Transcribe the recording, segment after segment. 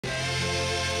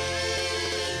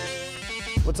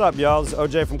What's up, y'all? This is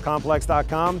OJ from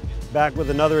Complex.com, back with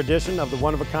another edition of the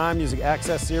One-of-a-Kind Music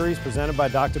Access Series presented by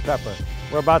Dr. Pepper.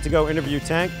 We're about to go interview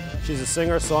Tank. She's a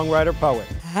singer, songwriter, poet.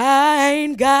 I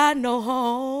ain't got no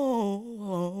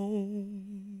home.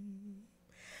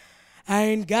 I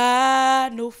ain't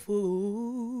got no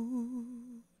food.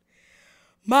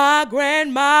 My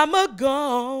grandmama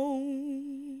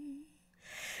gone,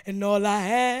 and all I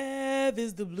have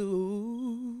is the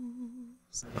blues.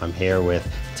 I'm here with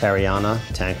Tariana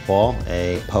Tank Ball,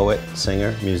 a poet,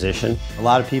 singer, musician. A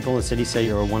lot of people in the city say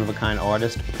you're a one-of-a-kind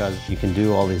artist because you can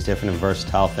do all these different and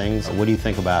versatile things. What do you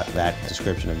think about that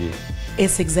description of you?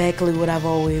 It's exactly what I've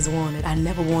always wanted. I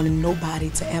never wanted nobody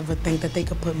to ever think that they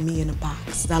could put me in a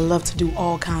box. I love to do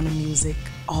all kind of music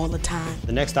all the time.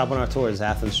 The next stop on our tour is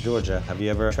Athens, Georgia. Have you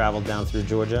ever traveled down through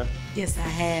Georgia? Yes, I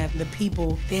have. The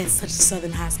people, they had such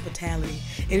southern hospitality.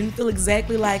 It didn't feel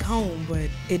exactly like home, but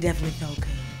it definitely felt good.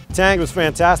 Tank was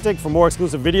fantastic. For more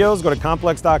exclusive videos, go to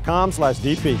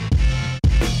complex.com/DP.